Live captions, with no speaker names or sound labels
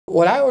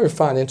what I always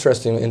find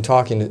interesting in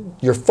talking,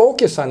 your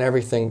focus on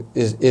everything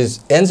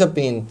ends up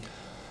being,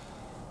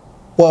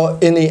 well,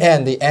 in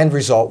the end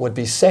result would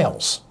be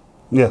sales.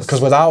 Yes.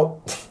 Because without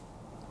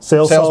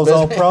sales solves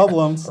all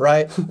problems.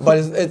 Right? But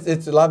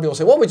it's a lot of people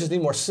say, well, we just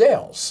need more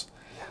sales.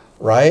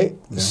 Right?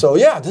 Yeah. So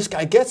yeah, this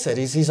guy gets it.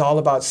 He's all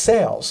about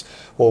sales.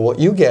 Well, what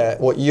you get,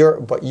 but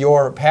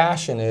your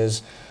passion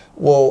is,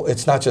 well,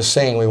 it's not just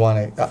saying we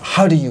want to,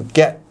 how do you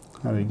get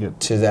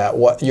to that?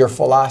 What your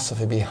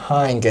philosophy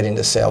behind getting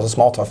to sales is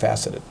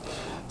multifaceted.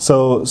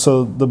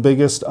 So the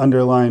biggest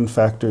underlying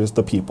factor is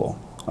the people.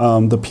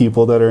 The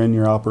people that are in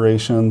your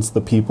operations,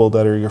 the people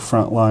that are your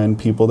frontline,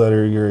 people that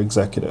are your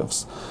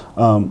executives.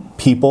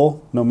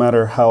 People, no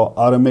matter how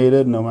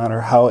automated, no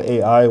matter how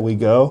AI we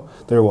go,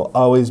 there will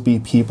always be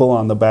people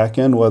on the back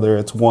end, whether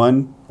it's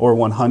 1 or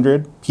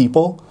 100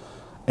 people,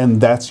 and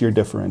that's your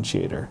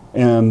differentiator.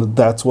 And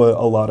that's what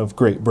a lot of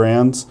great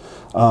brands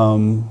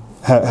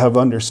have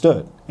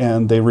understood.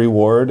 And they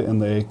reward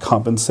and they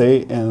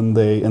compensate and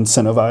they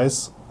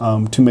incentivize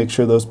to make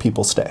sure those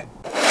people stay.